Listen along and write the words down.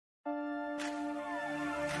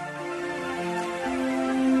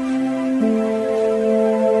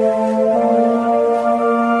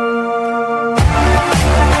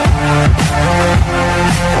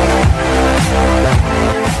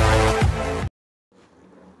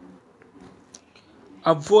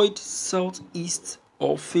Avoid southeast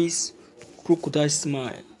or face crocodile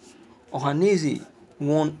smile. Ohaeneze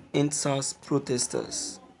warn Endsars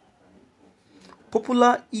protesters.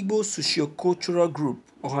 Popular Igbo socio-cultural group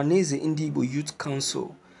Ohaeneze Igbo Youth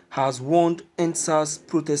Council has warned Endsars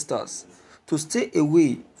protesters to stay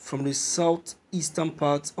away from the southeastern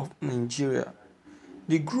part of Nigeria.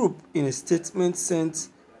 The group, in a statement sent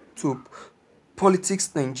to Politics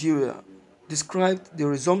Nigeria, described the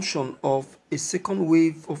resumption of a second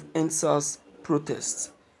wave of Endsars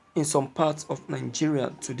protests in some parts of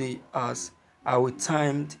Nigeria today as a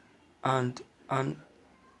well-timed and an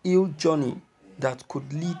ill journey that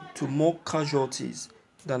could lead to more casualties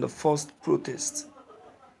than the first protest.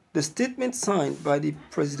 The statement signed by the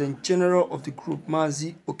President General of the group,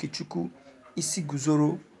 Mazi Okechukwu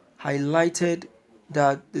highlighted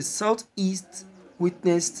that the Southeast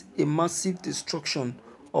witnessed a massive destruction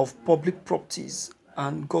of public properties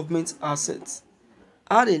and government assets,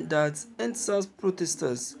 adding that Endsars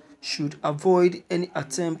protesters should avoid any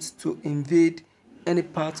attempt to invade any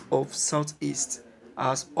part of Southeast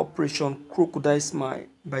as Operation Crocodile Smile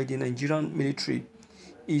by the Nigerian military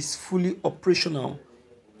is fully operational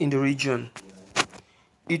in the region.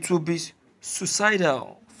 It will be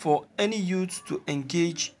suicidal for any youth to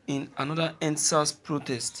engage in another Endsars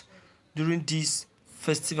protest during this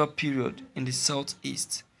festival period in the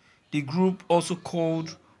southeast. The group also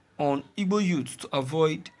called on Igbo youth to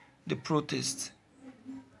avoid the protest.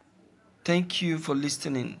 Thank you for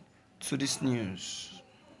listening to this news.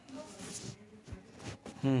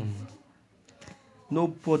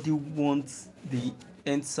 Nobody wants the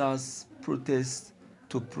Endsars protest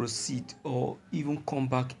to proceed or even come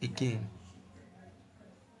back again.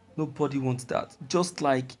 Nobody wants that. Just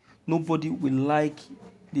like nobody will like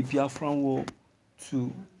the Biafran war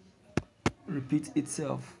to repeat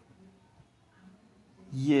itself.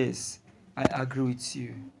 Yes, I agree with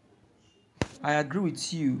you. I agree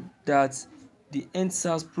with you that the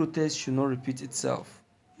Endsars protest should not repeat itself.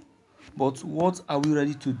 But what are we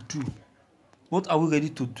ready to do? What are we ready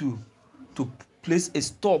to do to place a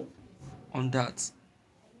stop on that?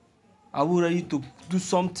 Are we ready to do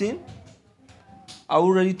something? Are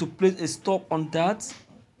we ready to place a stop on that?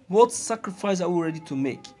 What sacrifice are we ready to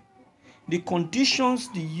make? The conditions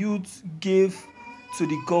the youth gave to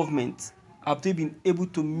the government, have they been able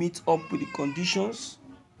to meet up with the conditions?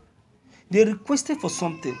 They requested for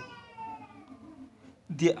something.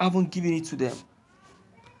 They haven't given it to them.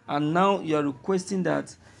 And now you are requesting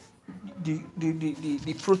that the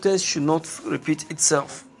protest should not repeat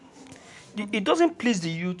itself. It doesn't please the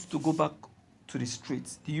youth to go back to the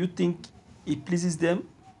streets. Do you think it pleases them?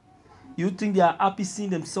 You think they are happy seeing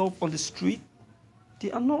themselves on the street?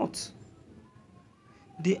 They are not.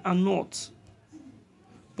 They are not.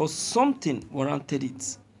 But something warranted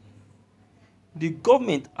it. The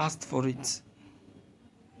government asked for it.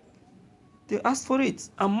 They asked for it.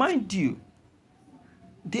 And mind you,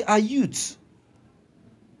 they are youths.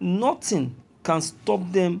 Nothing can stop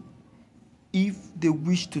them if they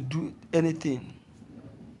wish to do anything.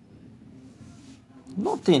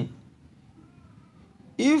 Nothing.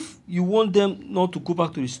 If you want them not to go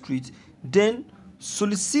back to the street, then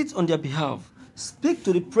solicit on their behalf. Speak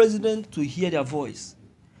to the president to hear their voice.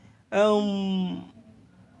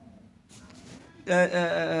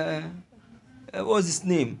 What's his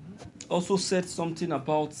name? Also said something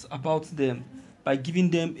about them by giving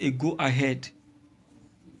them a go-ahead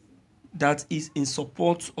that is in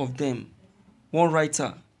support of them. One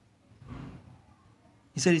writer,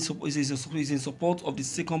 he said he's in support of the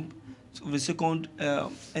second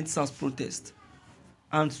Endsars protest,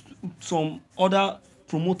 and some other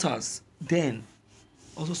promoters then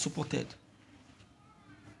also supported.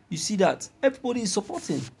 You see that everybody is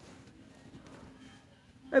supporting.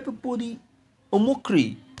 Everybody,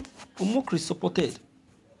 Omokri supported,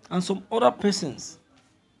 and some other persons.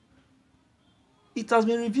 It has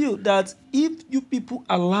been revealed that if you people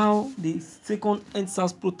allow the second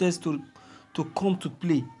Endsars protest to come to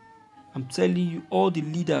play, I'm telling you, all the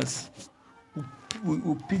leaders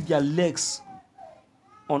will pick their legs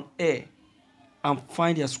on air and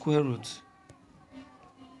find their square root.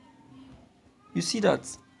 You see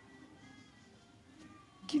that?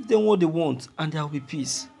 Give them what they want and there will be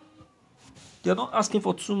peace. They are not asking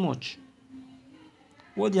for too much.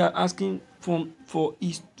 What they are asking for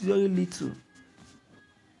is very little.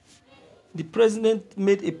 The president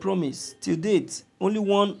made a promise. Till date, only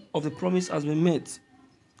one of the promises has been met,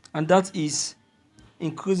 and that is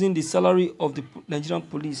increasing the salary of the Nigerian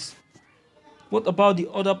police. What about the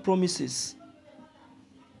other promises?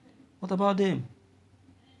 What about them?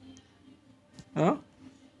 Huh?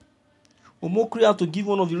 Omokri had to give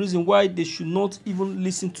one of the reasons why they should not even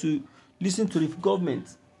listen to the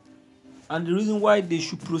government, and the reason why they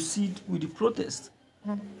should proceed with the protest.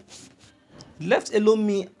 Left alone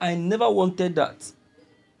me, I never wanted that.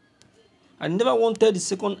 I never wanted the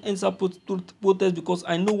second Endsars protest because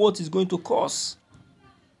I know what it's going to cause.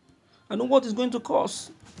 I know what it's going to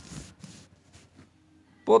cause.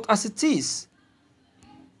 But as it is,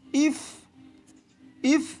 if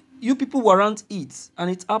you people warrant it and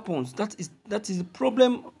it happens, that is the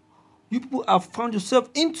problem you people have found yourself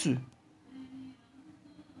into.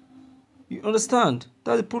 You understand?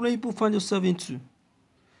 That's the problem you people find yourself into.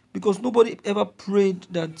 Because nobody ever prayed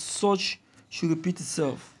that such should repeat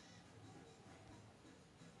itself.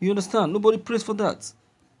 You understand? Nobody prays for that.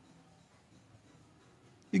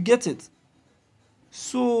 You get it?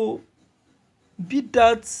 So, be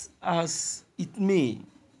that as it may,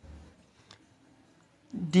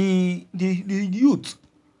 the youth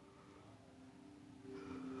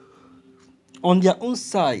on their own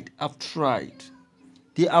side have tried.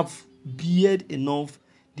 They have beared enough.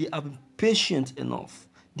 They have been patient enough.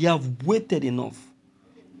 They have waited enough.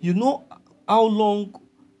 You know how long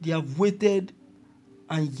they have waited,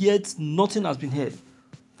 and yet nothing has been heard.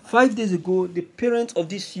 5 days ago, the parents of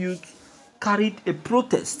this youth carried a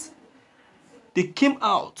protest. They came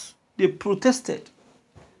out. They protested.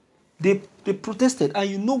 They protested, and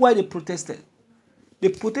you know why they protested. They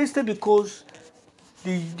protested because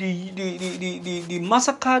the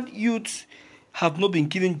massacred youth have not been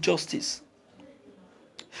given justice.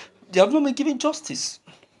 They have not been given justice.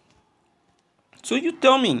 So you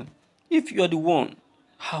tell me, if you are the one,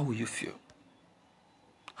 how will you feel?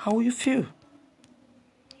 How will you feel?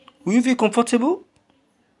 Will you feel comfortable?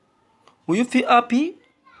 Will you feel happy?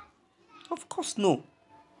 Of course no.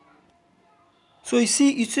 So you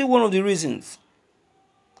see one of the reasons.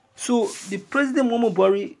 So the President Muhammadu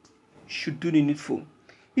Buhari should do the needful.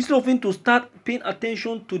 Instead of him to start paying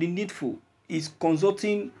attention to the needful, is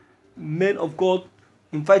consulting men of God,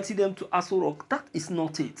 inviting them to Aso Rock. That is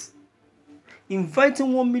not it.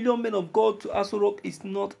 Inviting 1 million men of God to Aso Rock is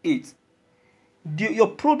not it. Your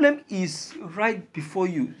problem is right before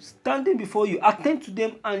you, standing before you. Attend to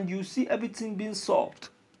them and you see everything being solved.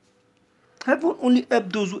 Heaven only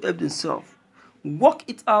help those who help themselves. Work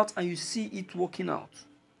it out and you see it working out.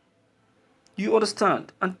 You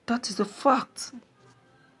understand? And that is the fact.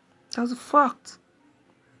 That's a fact.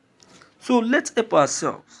 So let's help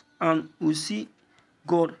ourselves and we'll see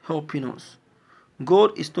God helping us.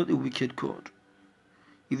 God is not a wicked God.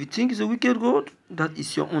 If you think he's a wicked God, that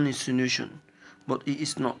is your own insinuation. But he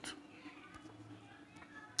is not.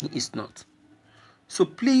 He is not. So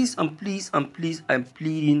please and please and please, I'm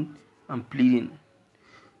pleading.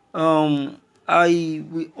 I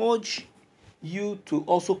will urge you to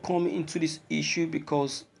also come into this issue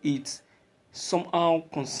because it somehow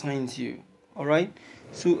concerns you. Alright?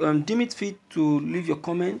 So deem it fit to leave your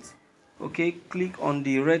comments. Okay, click on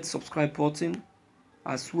the red subscribe button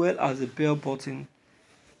as well as the bell button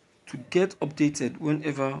to get updated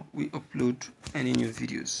whenever we upload any new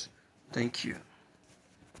videos. Thank you.